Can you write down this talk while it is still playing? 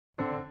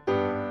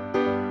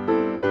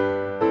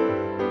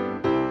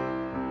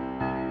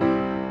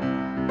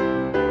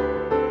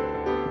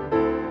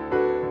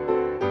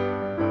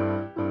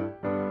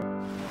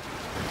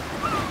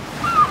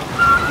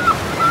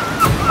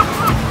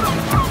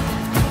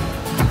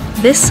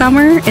This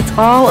summer, it's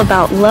all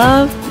about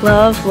love,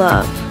 love,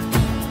 love.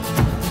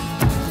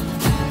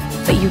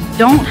 But you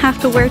don't have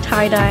to wear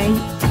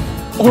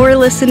tie-dye or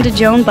listen to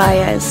Joan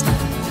Baez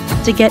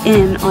to get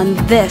in on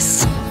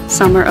this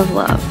summer of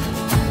love.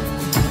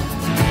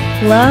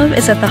 Love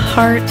is at the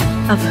heart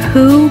of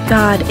who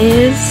God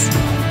is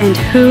and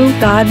who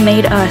God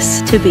made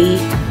us to be.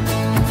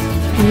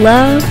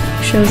 Love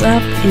shows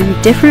up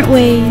in different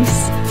ways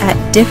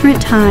at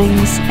different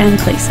times and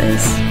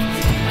places.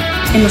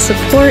 In the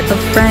support of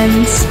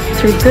friends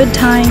through good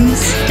times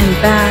and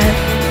bad.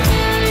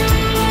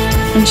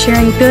 In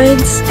sharing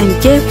goods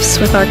and gifts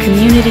with our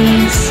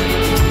communities.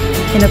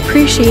 In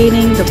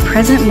appreciating the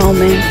present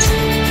moment.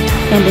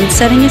 And in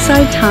setting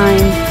aside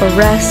time for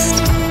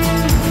rest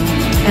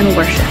and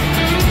worship.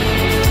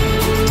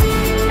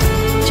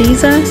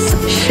 Jesus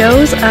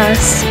shows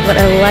us what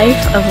a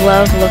life of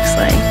love looks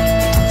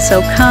like.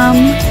 So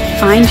come,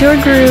 find your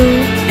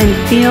groove,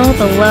 and feel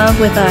the love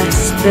with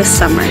us this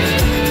summer.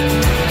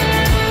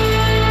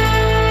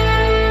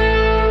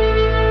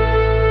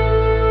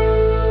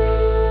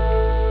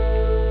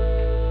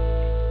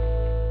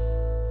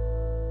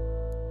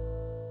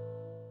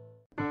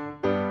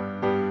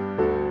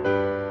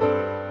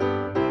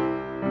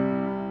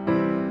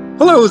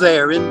 Hello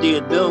there,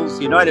 Indian Mills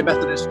United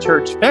Methodist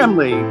Church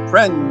family,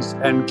 friends,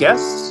 and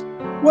guests.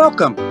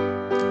 Welcome.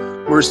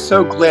 We're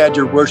so glad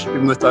you're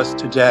worshiping with us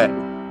today.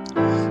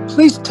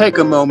 Please take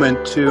a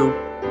moment to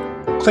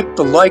click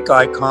the like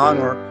icon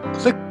or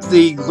click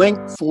the link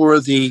for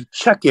the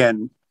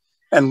check-in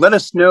and let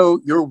us know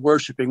you're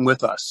worshiping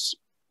with us.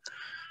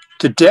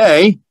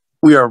 Today,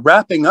 we are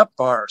wrapping up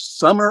our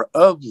Summer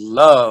of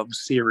Love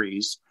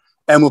series,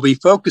 and we'll be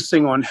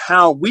focusing on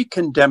how we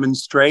can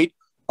demonstrate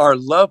our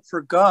love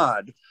for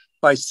God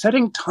by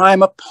setting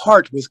time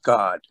apart with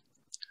God.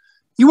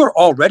 You are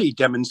already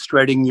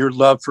demonstrating your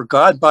love for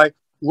God by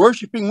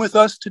worshiping with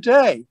us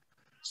today.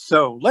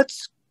 So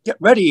let's get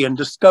ready and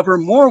discover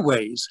more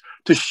ways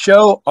to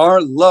show our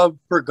love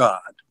for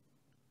God.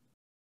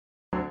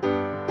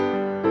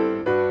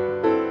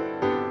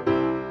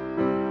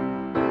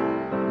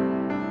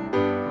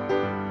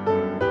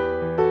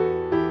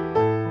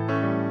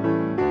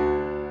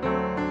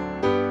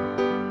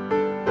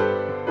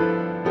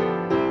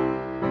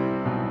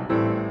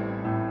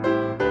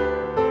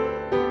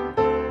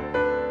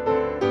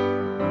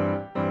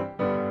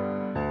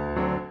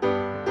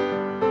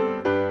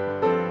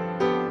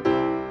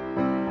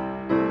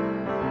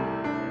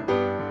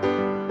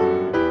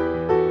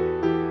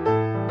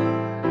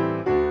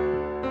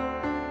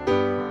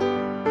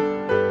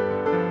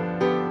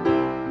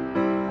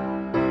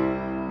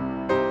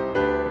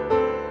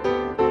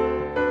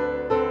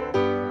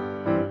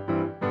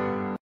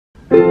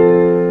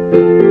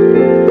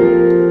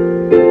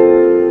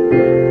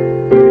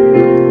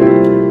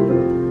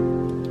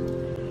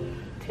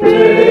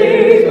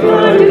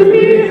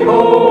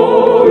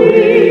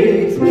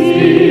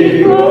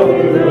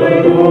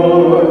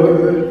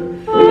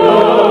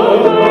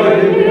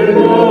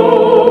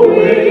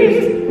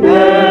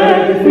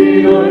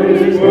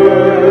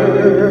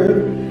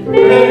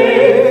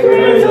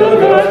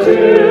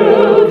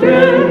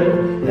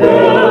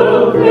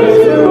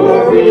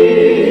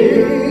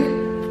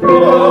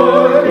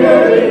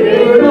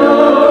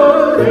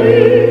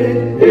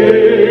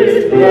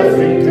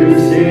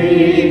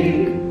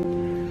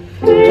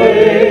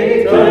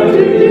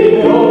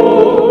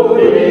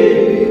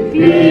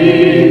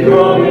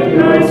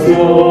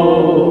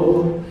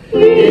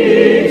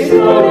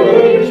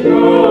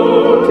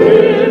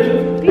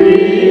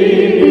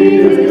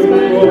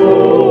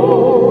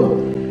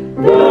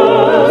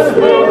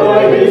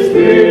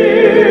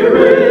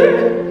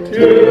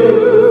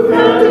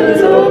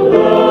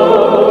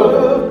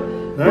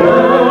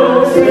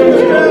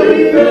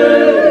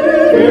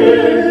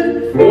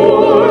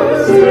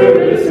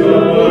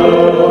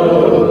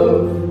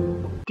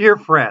 Dear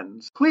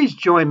friends, please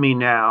join me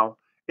now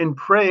in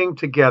praying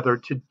together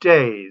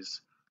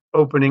today's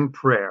opening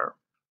prayer.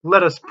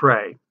 Let us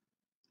pray.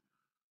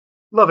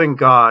 Loving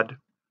God,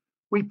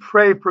 we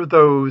pray for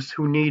those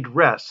who need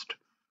rest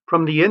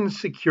from the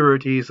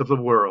insecurities of the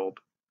world.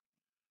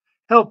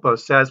 Help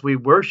us as we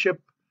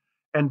worship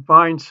and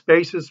find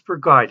spaces for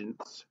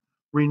guidance,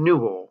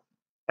 renewal,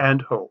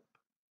 and hope.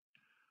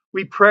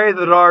 We pray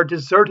that our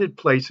deserted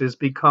places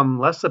become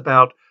less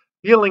about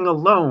feeling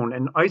alone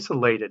and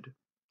isolated,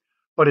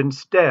 but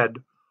instead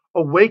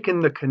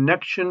awaken the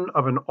connection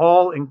of an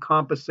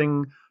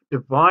all-encompassing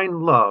divine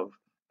love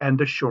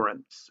and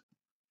assurance.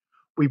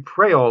 We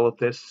pray all of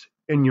this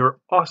in your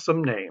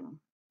awesome name.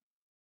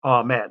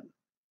 Amen.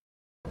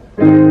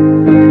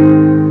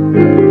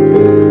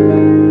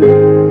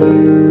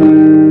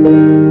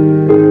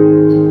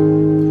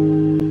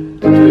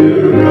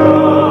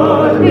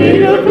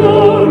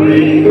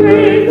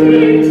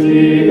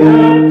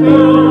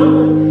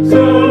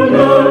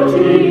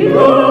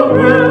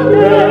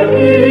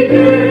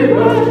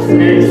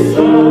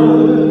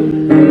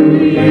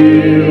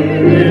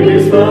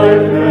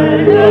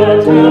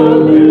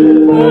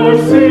 For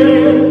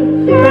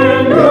sin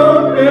and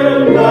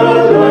open the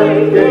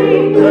light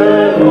gate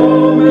that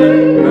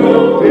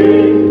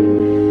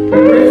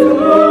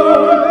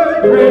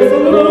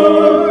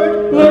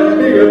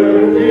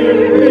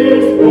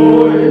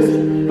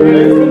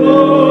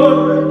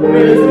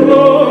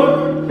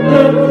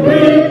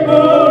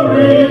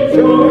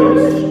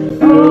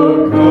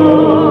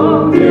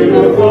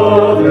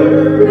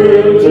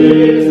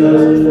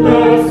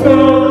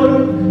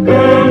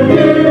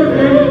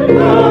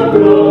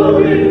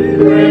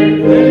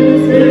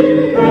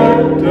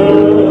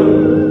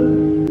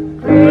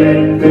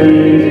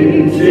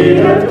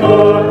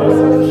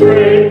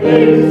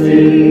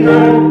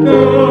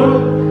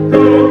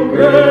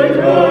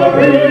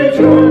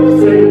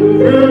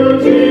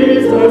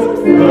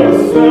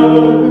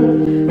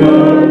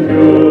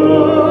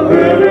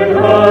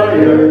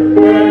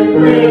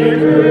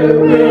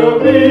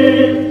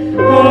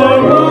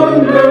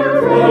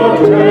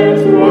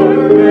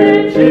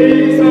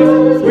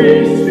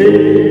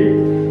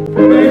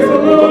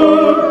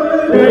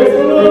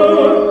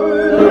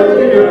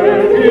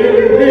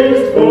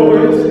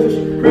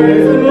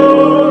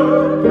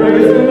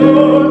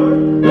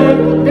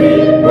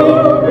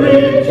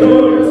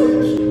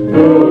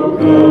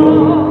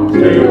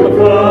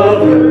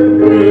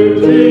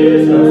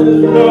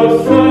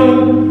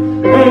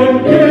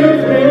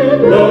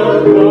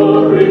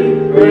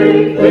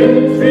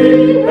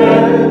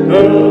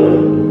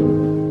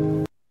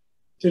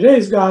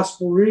Today's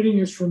gospel reading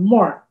is from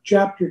Mark,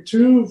 chapter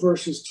 2,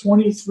 verses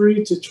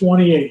 23 to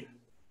 28.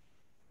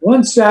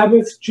 One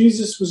Sabbath,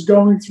 Jesus was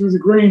going through the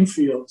grain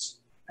fields,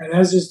 and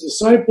as his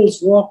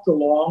disciples walked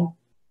along,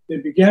 they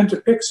began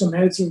to pick some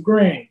heads of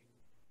grain.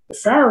 The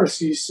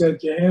Pharisees said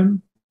to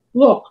him,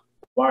 "Look,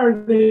 why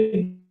are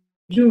they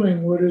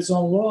doing what is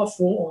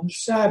unlawful on the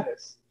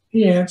Sabbath?"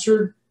 He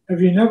answered,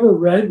 "Have you never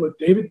read what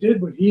David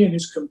did when he and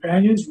his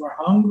companions were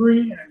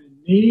hungry and in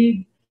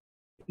need?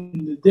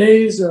 In the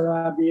days of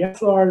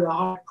Abiathar the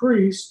high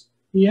priest,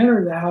 he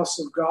entered the house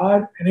of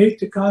God and ate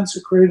the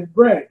consecrated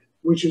bread,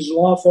 which is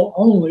lawful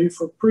only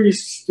for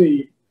priests to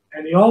eat,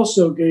 and he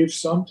also gave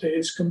some to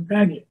his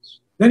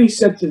companions. Then he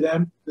said to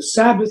them, the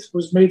Sabbath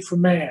was made for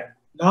man,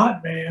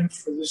 not man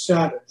for the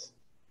Sabbath.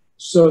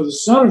 So the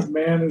Son of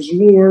Man is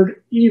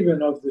Lord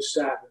even of the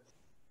Sabbath."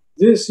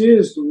 This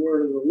is the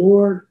word of the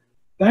Lord.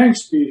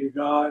 Thanks be to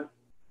God.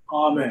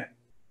 Amen.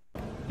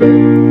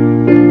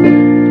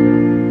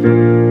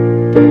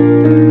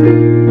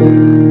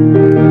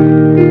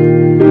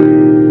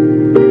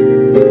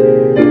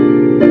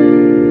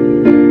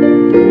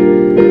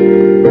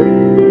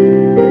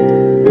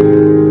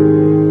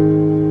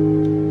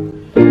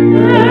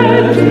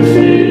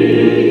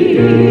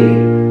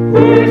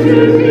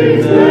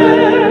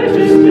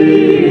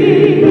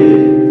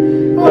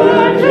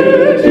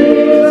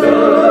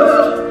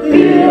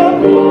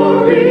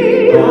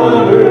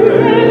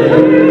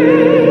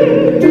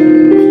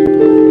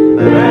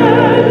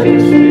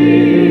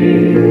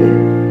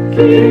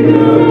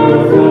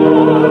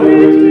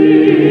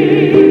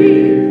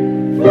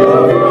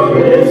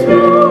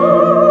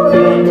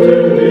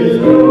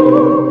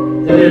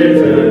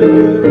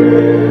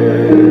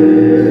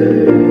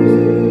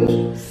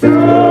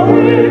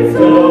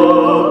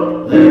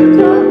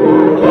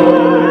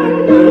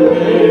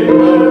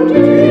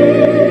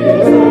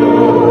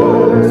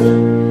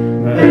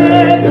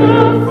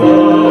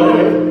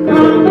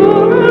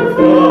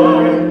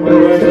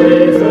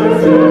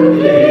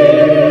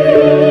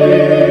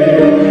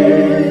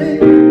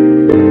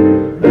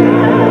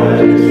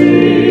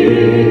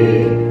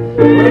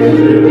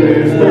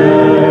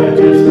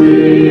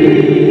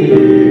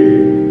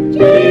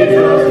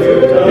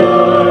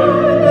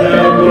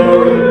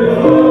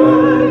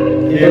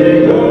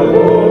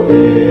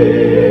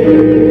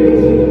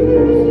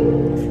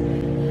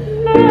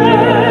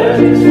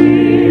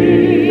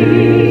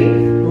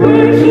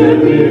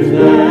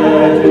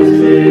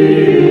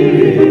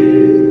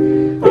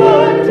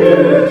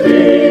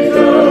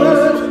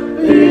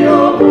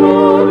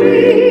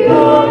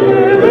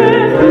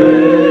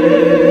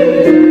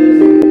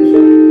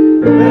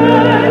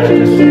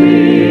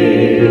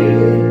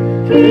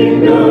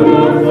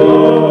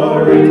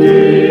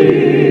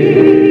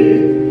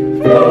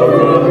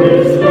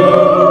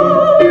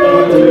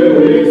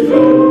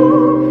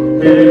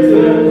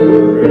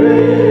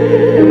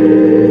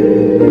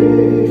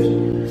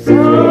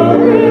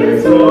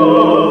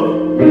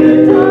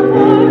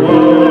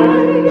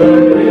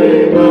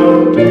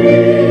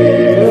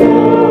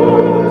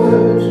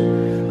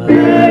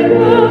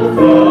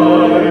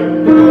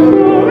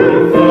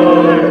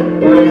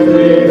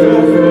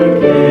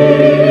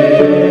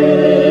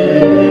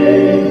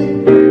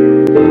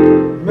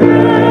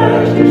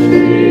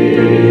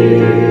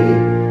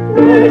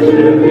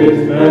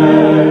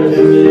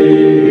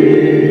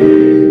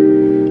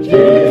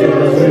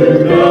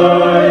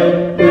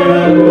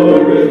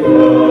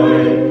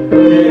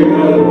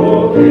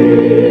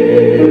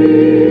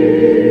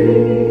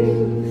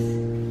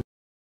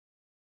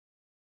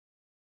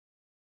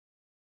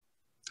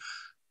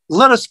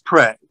 Let us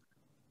pray.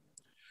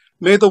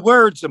 May the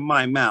words of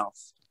my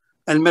mouth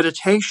and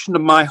meditation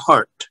of my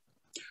heart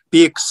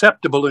be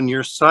acceptable in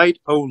your sight,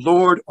 O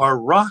Lord, our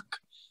rock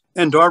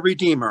and our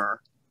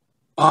Redeemer.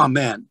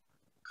 Amen.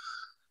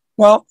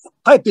 Well,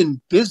 I've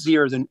been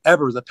busier than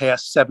ever the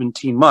past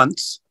 17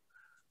 months.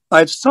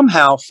 I've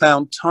somehow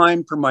found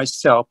time for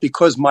myself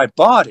because my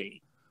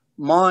body,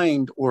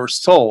 mind, or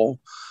soul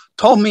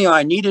told me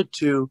I needed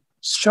to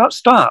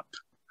stop,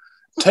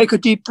 take a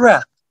deep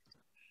breath,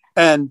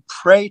 and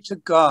pray to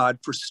God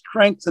for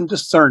strength and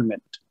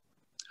discernment.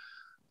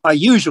 I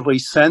usually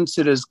sense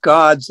it as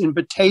God's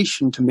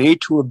invitation to me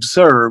to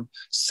observe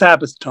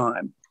Sabbath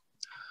time.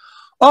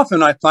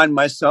 Often I find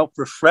myself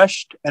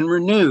refreshed and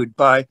renewed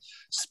by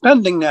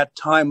spending that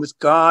time with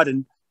God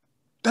and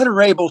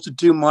better able to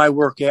do my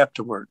work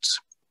afterwards.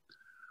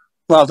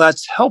 While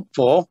that's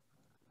helpful,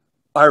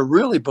 I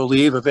really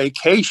believe a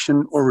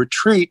vacation or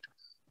retreat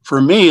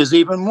for me is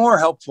even more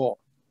helpful.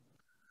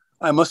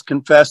 I must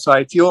confess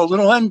I feel a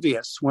little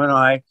envious when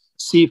I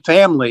see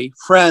family,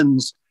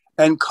 friends,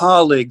 and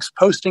colleagues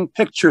posting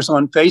pictures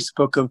on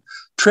Facebook of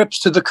trips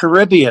to the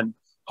Caribbean,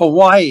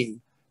 Hawaii,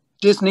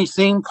 Disney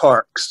theme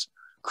parks,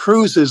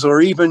 cruises,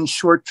 or even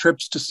short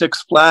trips to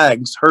Six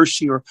Flags,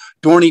 Hershey or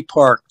Dorney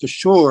Park, the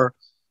Shore,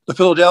 the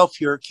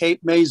Philadelphia or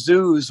Cape May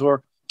zoos,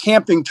 or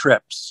camping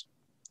trips.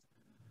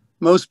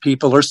 Most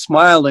people are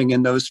smiling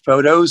in those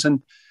photos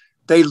and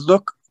they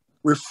look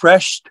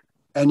refreshed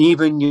and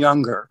even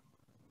younger.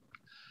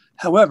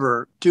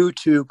 However, due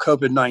to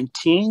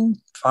COVID-19,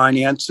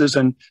 finances,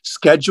 and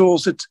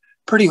schedules, it's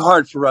pretty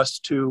hard for us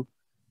to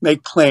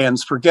make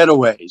plans for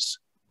getaways.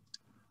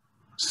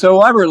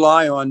 So I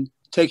rely on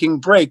taking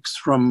breaks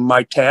from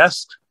my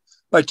tasks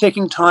by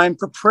taking time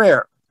for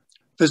prayer,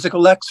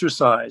 physical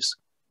exercise,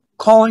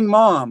 calling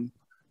mom,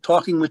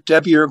 talking with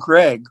Debbie or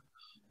Greg,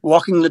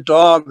 walking the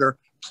dog or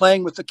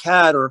playing with the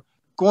cat, or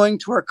going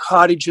to our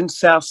cottage in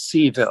South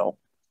Seaville.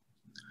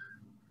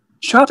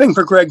 Shopping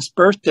for Greg's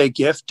birthday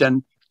gift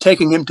and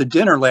taking him to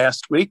dinner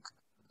last week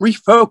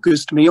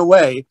refocused me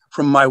away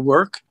from my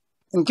work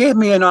and gave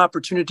me an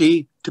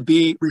opportunity to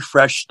be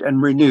refreshed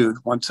and renewed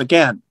once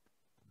again.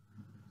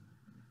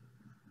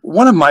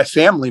 One of my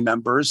family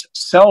members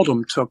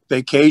seldom took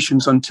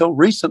vacations until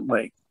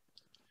recently.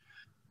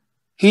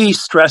 He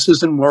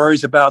stresses and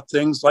worries about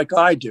things like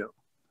I do.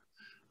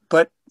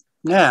 But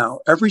now,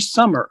 every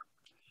summer,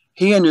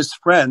 he and his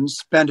friends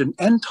spend an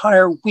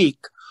entire week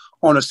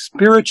on a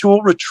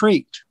spiritual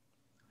retreat.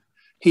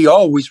 He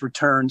always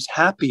returns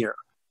happier,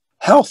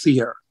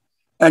 healthier,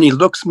 and he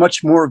looks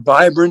much more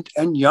vibrant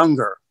and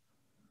younger.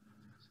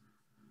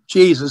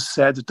 Jesus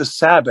said that the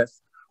Sabbath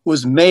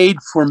was made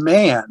for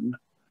man,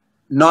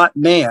 not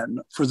man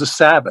for the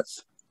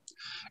Sabbath.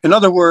 In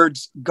other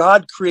words,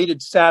 God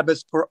created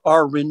Sabbath for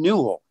our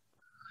renewal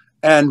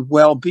and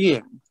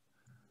well-being,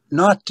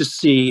 not to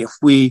see if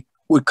we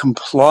would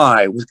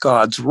comply with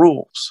God's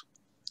rules.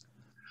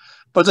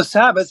 But the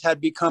Sabbath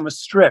had become a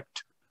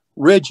strict,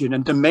 rigid,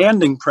 and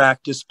demanding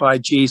practice by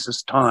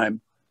Jesus'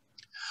 time.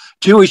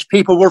 Jewish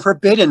people were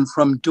forbidden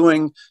from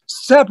doing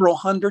several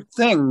hundred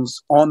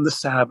things on the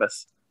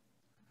Sabbath.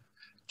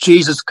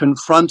 Jesus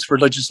confronts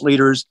religious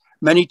leaders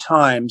many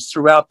times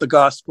throughout the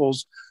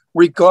Gospels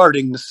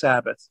regarding the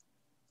Sabbath.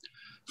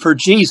 For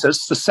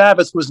Jesus, the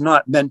Sabbath was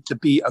not meant to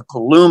be a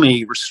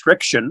gloomy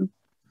restriction,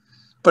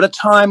 but a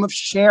time of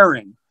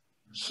sharing,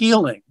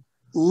 healing,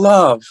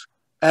 love,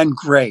 and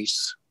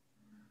grace.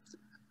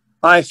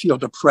 I feel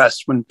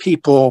depressed when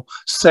people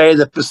say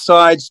that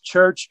besides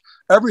church,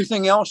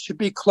 everything else should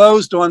be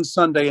closed on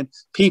Sunday and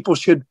people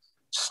should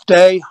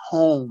stay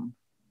home.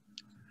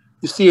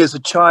 You see, as a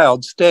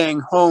child,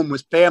 staying home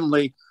with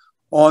family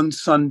on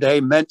Sunday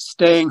meant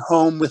staying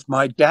home with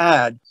my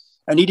dad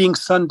and eating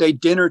Sunday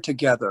dinner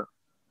together.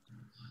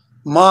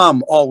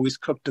 Mom always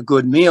cooked a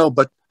good meal,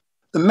 but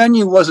the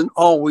menu wasn't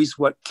always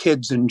what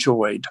kids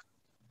enjoyed.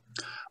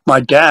 My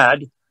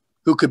dad,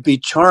 who could be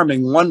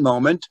charming one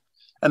moment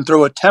and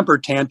throw a temper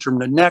tantrum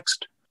the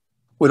next,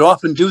 would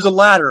often do the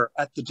latter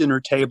at the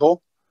dinner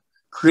table,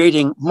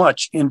 creating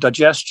much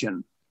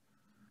indigestion.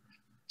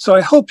 So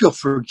I hope you'll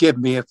forgive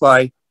me if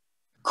I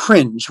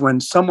cringe when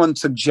someone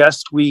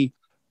suggests we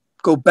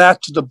go back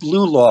to the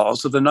blue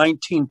laws of the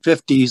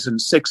 1950s and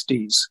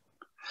 60s.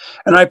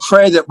 And I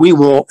pray that we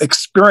will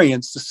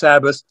experience the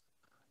Sabbath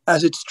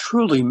as it's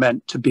truly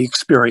meant to be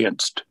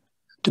experienced,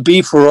 to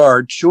be for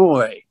our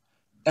joy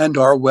and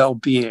our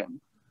well-being.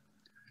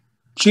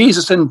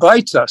 Jesus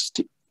invites us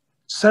to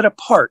set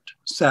apart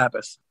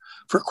Sabbath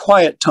for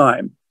quiet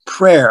time,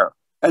 prayer,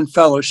 and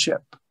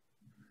fellowship,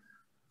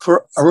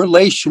 for a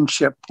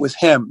relationship with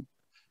him,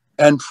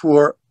 and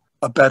for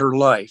a better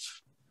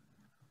life,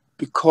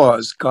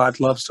 because God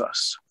loves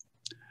us.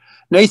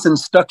 Nathan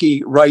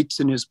Stuckey writes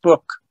in his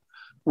book,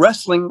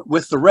 Wrestling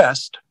with the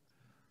Rest,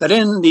 that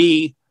in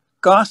the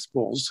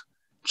Gospels,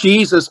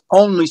 Jesus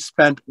only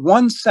spent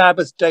one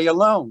Sabbath day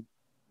alone.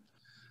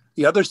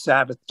 The other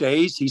Sabbath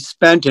days he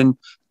spent in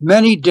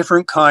many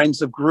different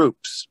kinds of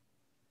groups.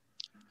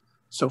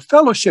 So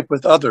fellowship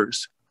with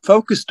others,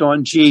 focused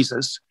on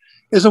Jesus,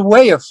 is a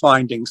way of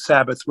finding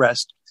Sabbath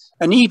rest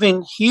and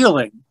even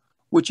healing,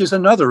 which is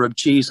another of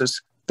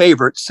Jesus'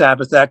 favorite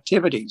Sabbath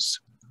activities.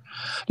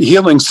 The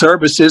healing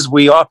services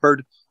we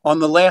offered on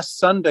the last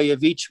Sunday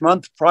of each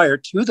month prior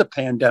to the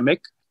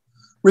pandemic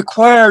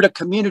required a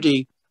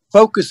community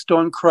focused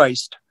on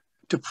Christ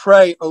to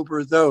pray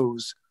over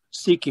those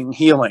seeking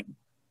healing.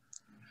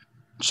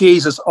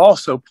 Jesus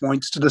also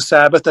points to the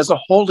Sabbath as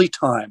a holy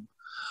time,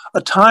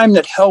 a time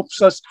that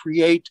helps us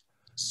create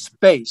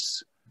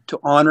space to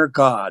honor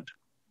God,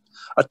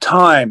 a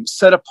time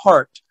set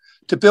apart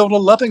to build a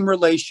loving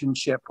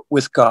relationship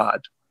with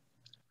God.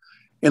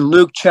 In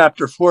Luke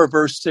chapter 4,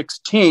 verse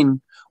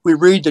 16, we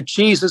read that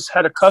Jesus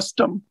had a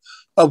custom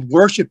of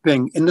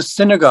worshiping in the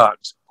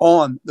synagogues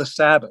on the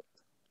Sabbath.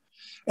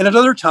 And at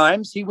other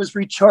times, he was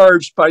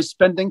recharged by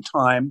spending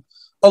time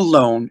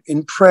alone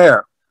in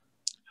prayer.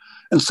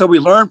 And so we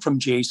learn from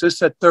Jesus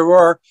that there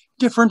are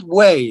different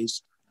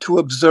ways to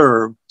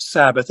observe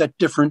Sabbath at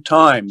different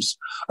times,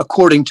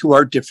 according to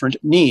our different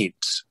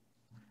needs.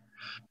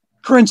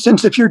 For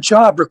instance, if your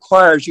job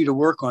requires you to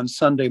work on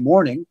Sunday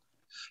morning,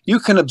 you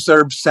can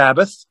observe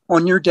Sabbath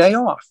on your day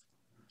off.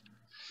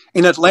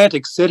 In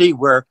Atlantic City,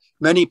 where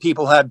many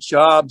people have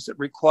jobs that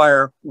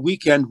require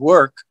weekend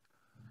work,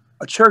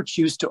 a church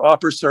used to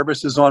offer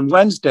services on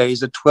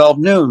Wednesdays at 12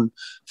 noon,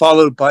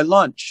 followed by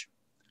lunch.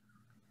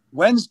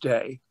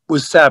 Wednesday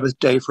was Sabbath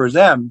day for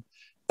them,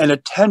 and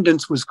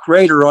attendance was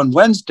greater on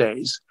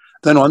Wednesdays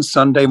than on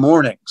Sunday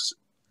mornings.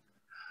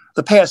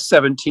 The past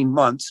 17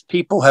 months,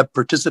 people have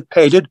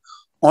participated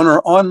on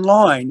our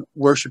online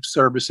worship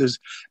services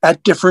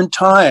at different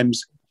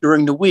times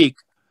during the week,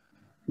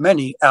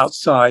 many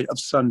outside of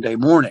Sunday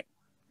morning.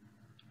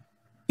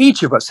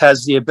 Each of us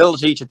has the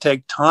ability to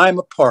take time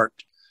apart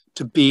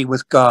to be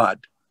with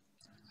God.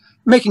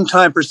 Making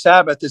time for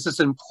Sabbath is as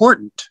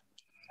important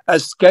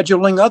as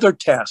scheduling other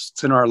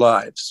tasks in our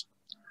lives.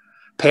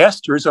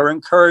 Pastors are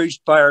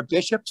encouraged by our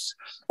bishops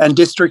and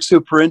district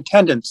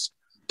superintendents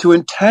to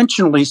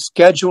intentionally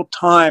schedule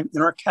time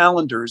in our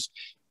calendars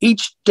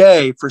each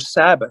day for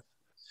Sabbath,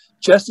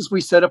 just as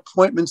we set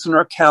appointments in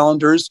our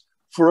calendars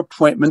for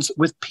appointments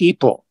with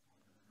people.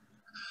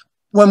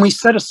 When we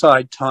set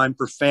aside time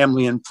for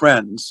family and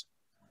friends,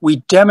 we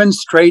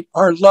demonstrate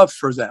our love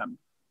for them.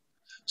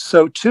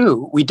 So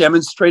too, we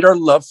demonstrate our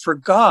love for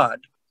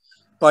God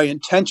by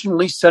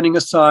intentionally setting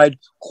aside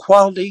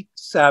quality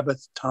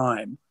Sabbath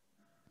time.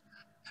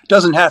 It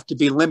doesn't have to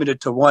be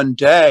limited to one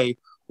day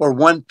or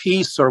one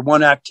piece or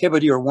one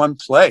activity or one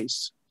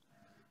place.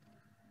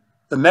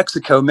 The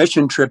Mexico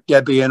mission trip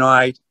Debbie and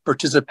I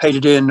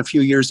participated in a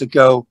few years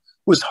ago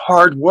was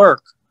hard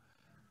work,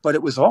 but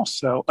it was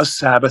also a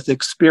Sabbath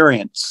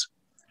experience.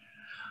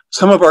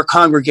 Some of our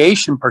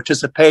congregation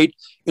participate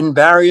in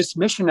various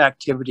mission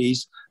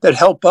activities that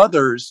help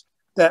others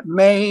that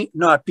may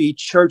not be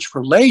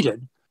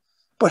church-related,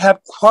 but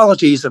have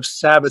qualities of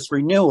Sabbath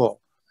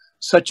renewal,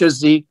 such as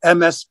the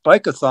MS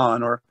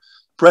Bike-a-thon or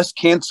breast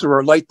cancer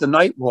or light the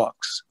night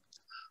walks.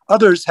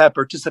 Others have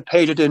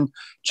participated in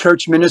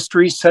church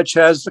ministries such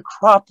as the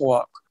Crop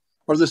Walk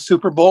or the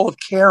Super Bowl of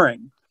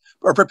Caring,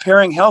 or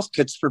preparing health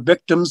kits for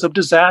victims of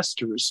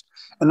disasters,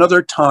 and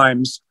other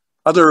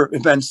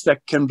events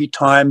that can be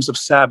times of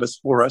Sabbath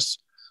for us,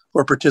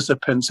 for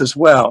participants as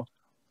well.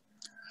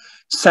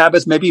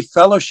 Sabbath may be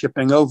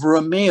fellowshipping over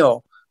a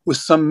meal with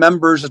some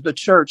members of the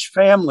church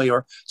family,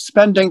 or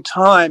spending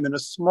time in a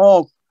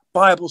small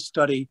Bible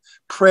study,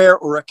 prayer,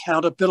 or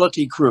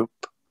accountability group.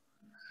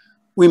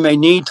 We may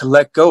need to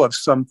let go of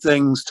some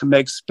things to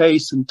make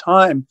space and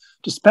time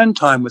to spend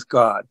time with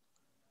God.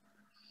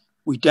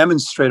 We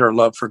demonstrate our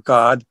love for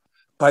God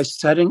by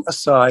setting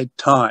aside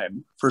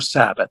time for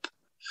Sabbath.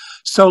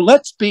 So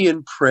let's be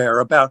in prayer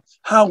about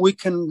how we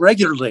can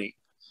regularly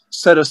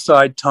set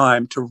aside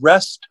time to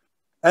rest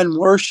and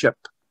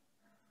worship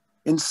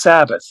in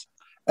Sabbath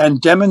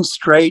and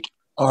demonstrate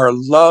our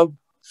love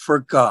for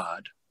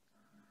God.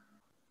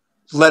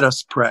 Let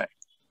us pray.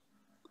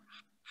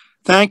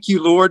 Thank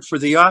you, Lord, for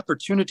the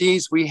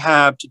opportunities we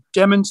have to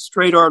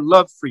demonstrate our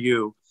love for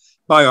you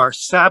by our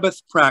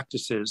Sabbath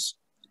practices.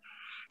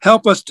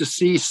 Help us to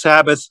see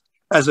Sabbath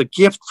as a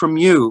gift from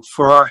you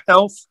for our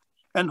health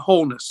and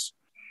wholeness,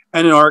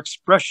 and in our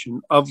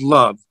expression of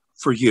love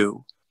for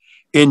you.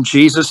 In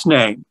Jesus'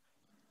 name,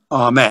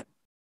 amen.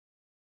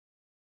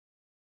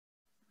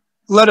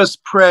 Let us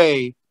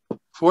pray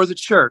for the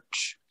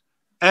church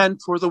and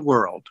for the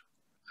world.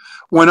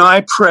 When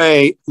I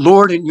pray,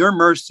 Lord, in your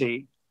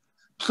mercy,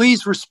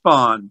 please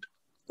respond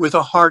with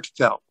a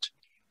heartfelt,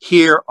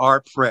 hear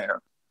our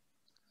prayer.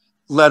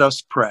 Let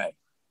us pray.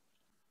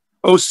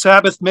 O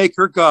Sabbath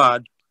maker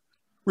God,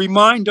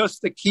 remind us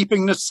that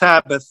keeping the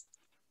Sabbath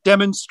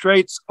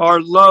demonstrates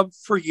our love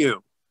for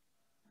you.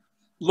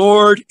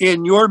 Lord,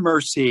 in your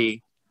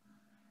mercy,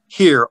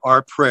 hear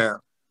our prayer.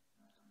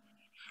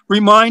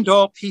 Remind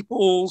all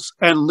peoples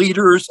and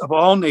leaders of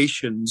all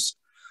nations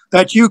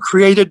that you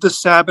created the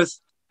Sabbath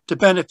to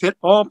benefit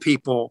all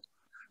people,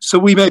 so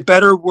we may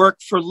better work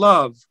for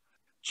love,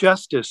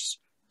 justice,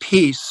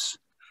 peace,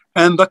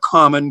 and the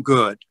common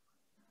good.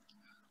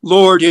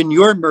 Lord, in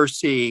your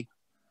mercy,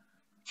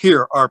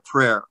 hear our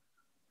prayer.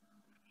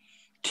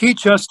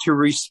 Teach us to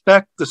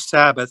respect the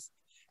Sabbath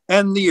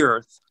and the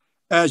earth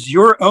as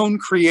your own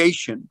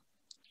creation,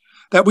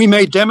 that we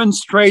may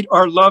demonstrate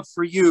our love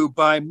for you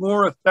by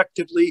more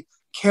effectively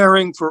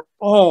caring for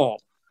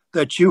all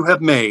that you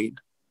have made.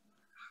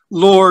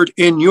 Lord,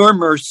 in your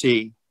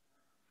mercy,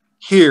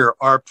 hear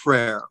our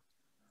prayer.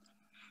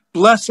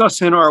 Bless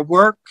us in our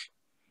work,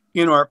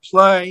 in our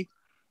play,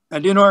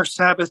 and in our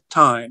Sabbath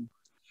time,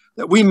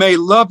 that we may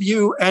love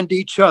you and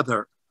each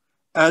other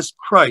as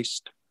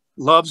Christ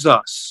loves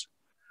us.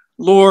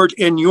 Lord,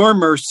 in your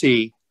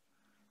mercy,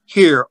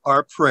 hear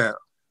our prayer.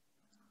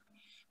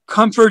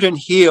 Comfort and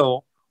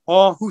heal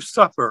all who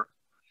suffer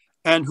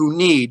and who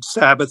need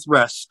Sabbath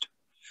rest,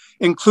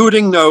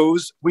 including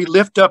those we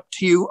lift up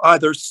to you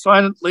either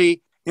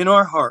silently in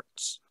our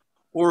hearts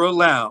or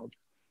aloud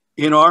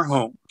in our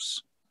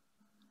homes.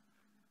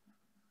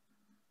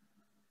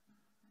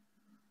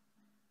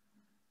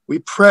 We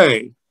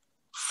pray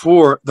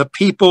for the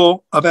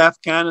people of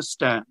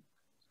Afghanistan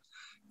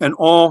and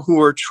all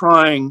who are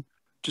trying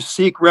to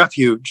seek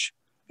refuge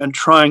and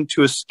trying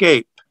to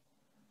escape.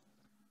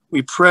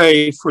 We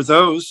pray for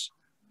those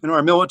in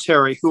our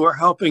military who are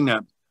helping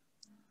them.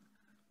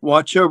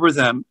 Watch over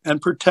them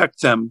and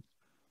protect them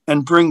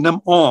and bring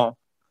them all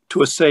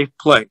to a safe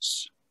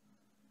place.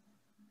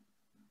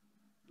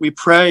 We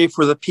pray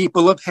for the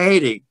people of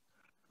Haiti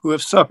who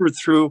have suffered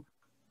through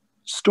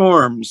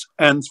storms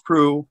and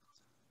through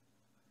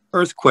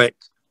earthquake.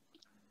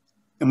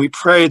 And we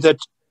pray that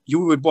you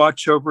would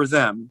watch over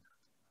them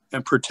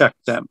and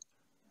protect them.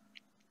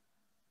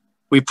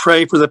 We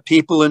pray for the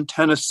people in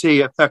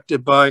Tennessee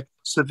affected by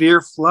severe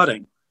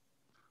flooding,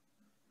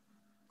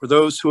 for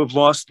those who have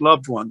lost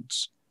loved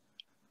ones.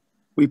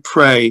 We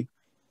pray,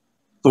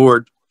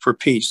 Lord, for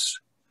peace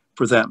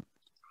for them.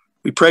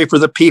 We pray for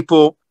the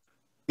people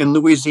in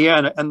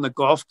Louisiana and the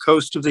Gulf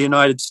Coast of the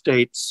United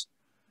States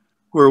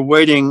who are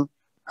awaiting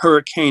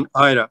Hurricane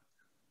Ida.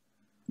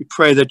 We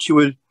pray that you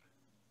would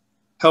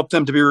help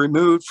them to be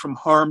removed from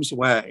harm's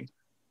way.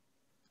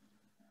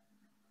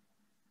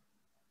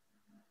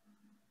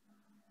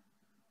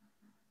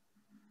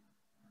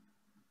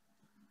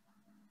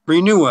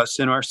 Renew us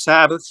in our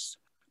Sabbaths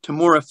to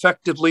more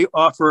effectively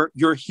offer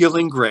your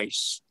healing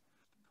grace.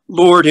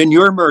 Lord, in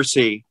your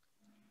mercy,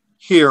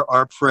 hear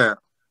our prayer.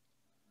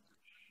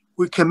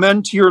 We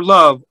commend to your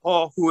love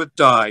all who have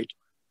died.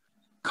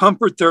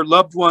 Comfort their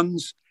loved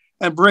ones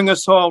and bring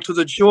us all to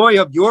the joy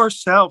of your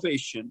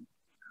salvation,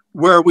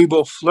 where we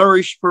will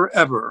flourish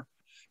forever,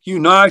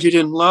 united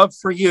in love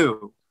for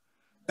you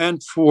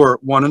and for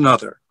one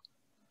another.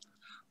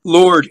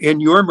 Lord,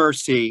 in your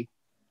mercy,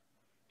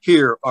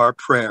 hear our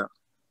prayer.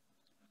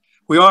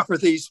 We offer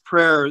these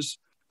prayers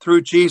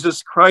through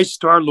Jesus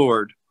Christ our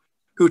Lord,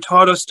 who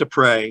taught us to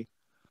pray,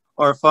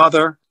 Our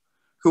Father,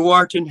 who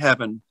art in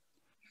heaven,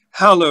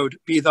 hallowed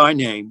be thy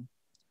name.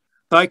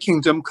 Thy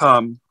kingdom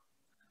come,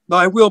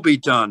 thy will be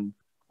done,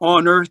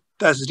 on earth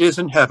as it is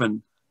in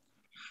heaven.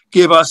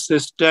 Give us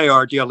this day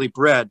our daily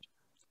bread,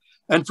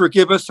 and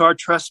forgive us our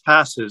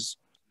trespasses,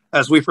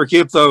 as we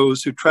forgive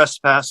those who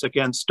trespass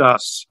against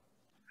us.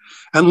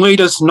 And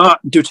lead us not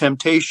into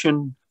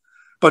temptation,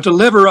 but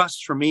deliver us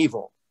from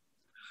evil.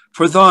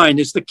 For thine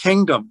is the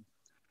kingdom,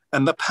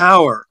 and the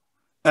power,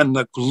 and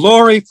the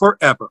glory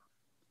forever.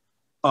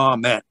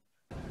 Amen.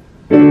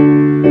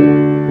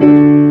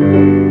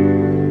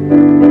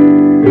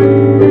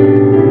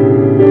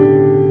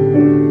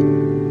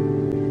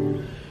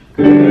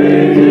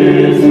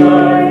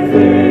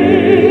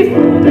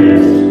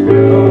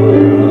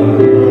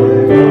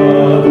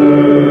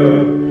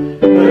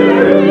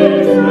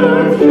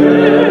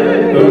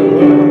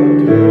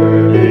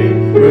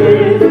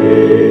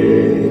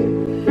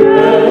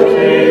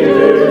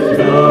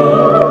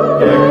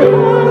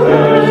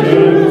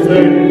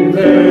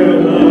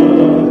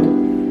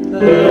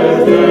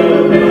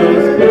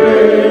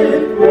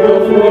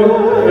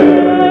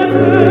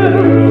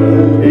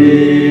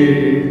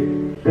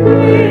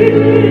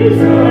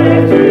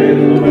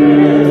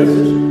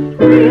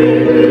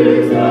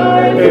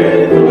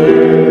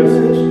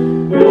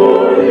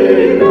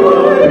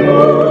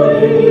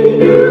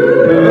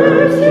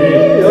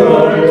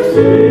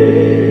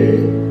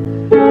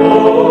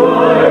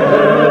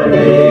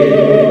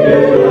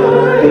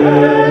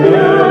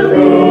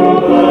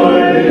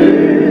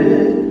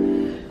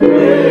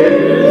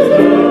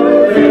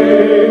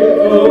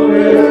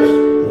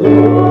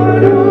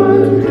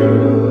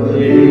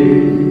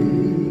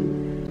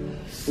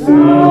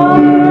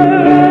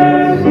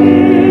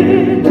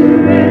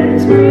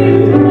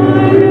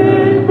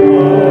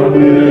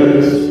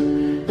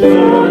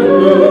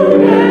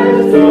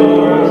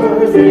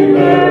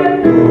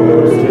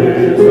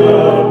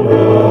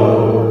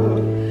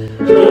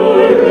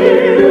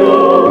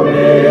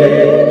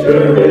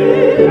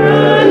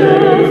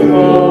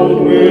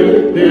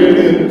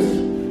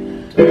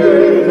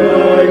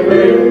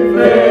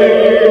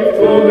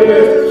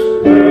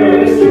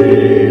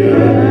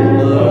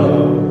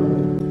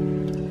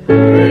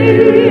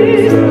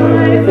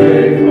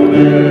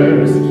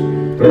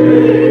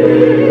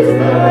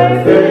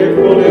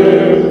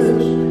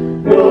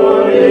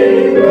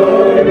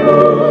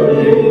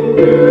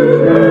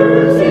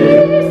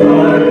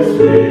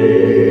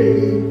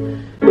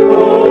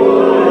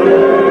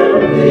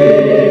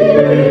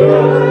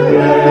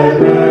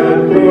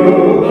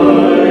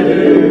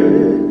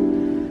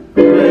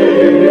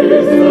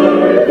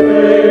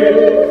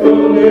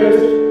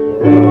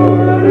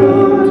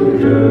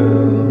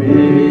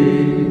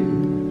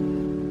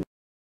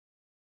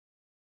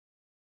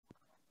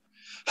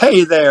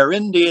 Hey there,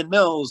 Indian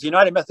Mills,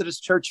 United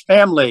Methodist Church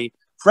family,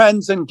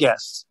 friends and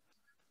guests.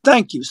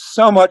 Thank you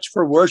so much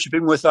for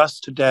worshiping with us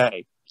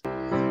today.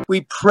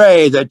 We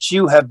pray that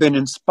you have been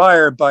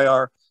inspired by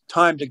our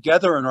time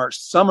together in our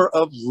Summer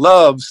of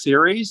Love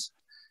series.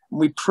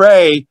 We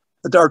pray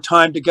that our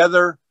time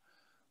together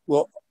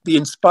will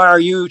inspire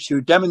you to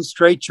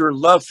demonstrate your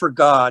love for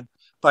God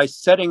by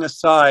setting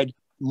aside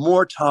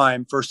more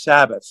time for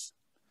Sabbath.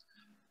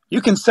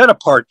 You can set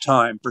apart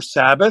time for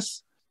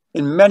Sabbath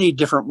in many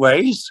different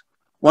ways.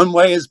 One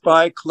way is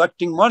by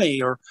collecting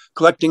money or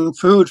collecting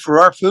food for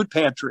our food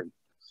pantry,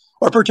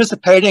 or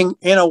participating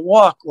in a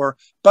walk or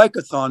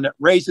bike-a-thon that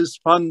raises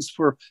funds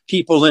for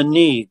people in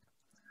need,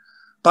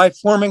 by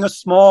forming a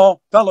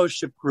small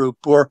fellowship group,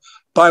 or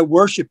by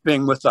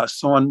worshiping with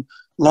us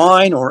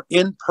online or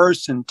in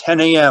person 10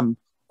 a.m.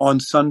 on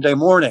Sunday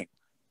morning.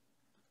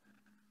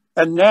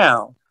 And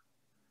now,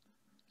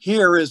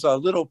 here is a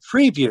little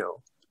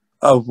preview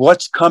of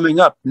what's coming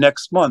up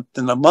next month,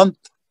 in the month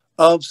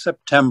of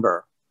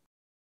September.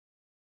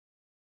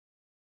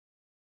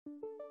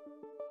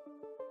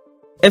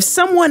 If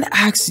someone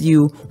asks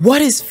you,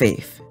 what is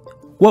faith?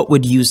 What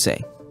would you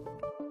say?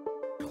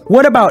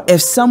 What about if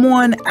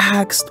someone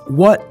asked,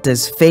 what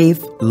does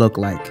faith look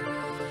like?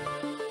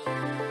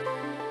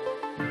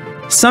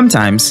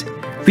 Sometimes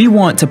we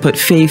want to put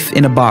faith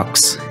in a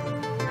box,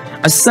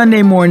 a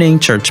Sunday morning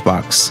church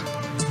box.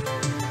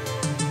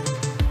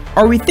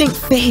 Or we think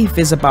faith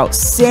is about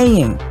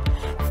saying,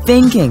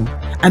 thinking,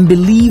 and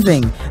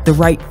believing the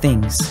right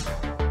things.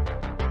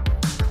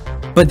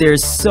 But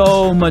there's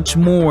so much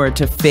more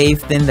to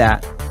faith than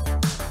that.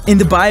 In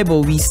the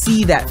Bible, we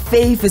see that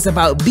faith is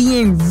about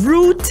being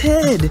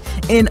rooted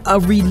in a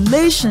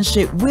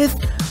relationship with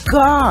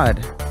God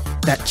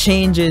that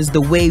changes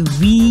the way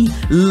we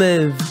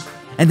live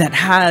and that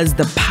has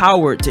the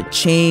power to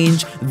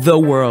change the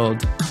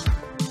world.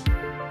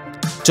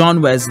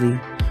 John Wesley,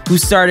 who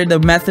started the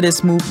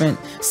Methodist movement,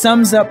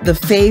 sums up the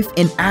faith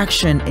in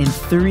action in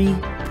 3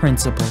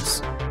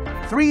 principles.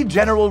 3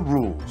 general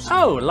rules.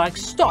 Oh, like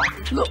stop,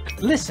 look,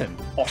 listen,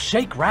 or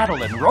shake,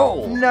 rattle, and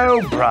roll.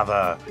 No,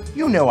 brother.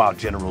 You know our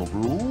general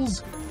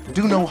rules.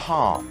 Do no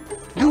harm.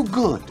 Do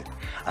good.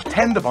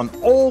 Attend upon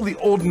all the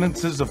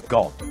ordinances of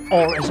God.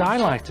 Or, as I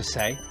like to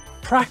say,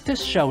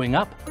 practice showing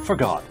up for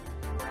God.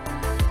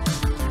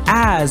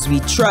 As we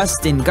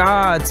trust in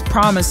God's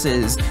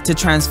promises to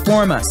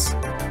transform us,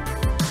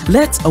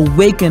 let's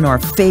awaken our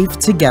faith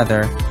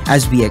together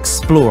as we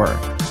explore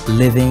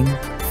living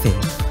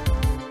faith.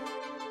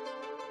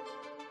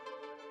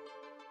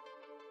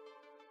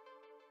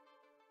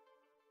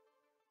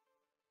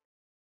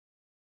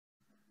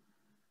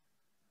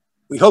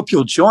 We hope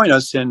you'll join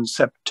us in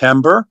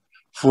September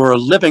for a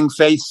Living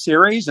Faith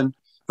series, and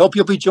hope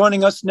you'll be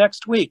joining us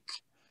next week.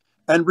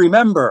 And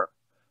remember,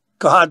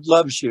 God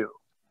loves you,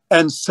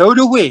 and so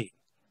do we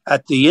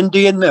at the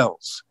Indian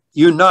Mills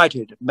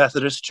United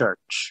Methodist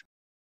Church.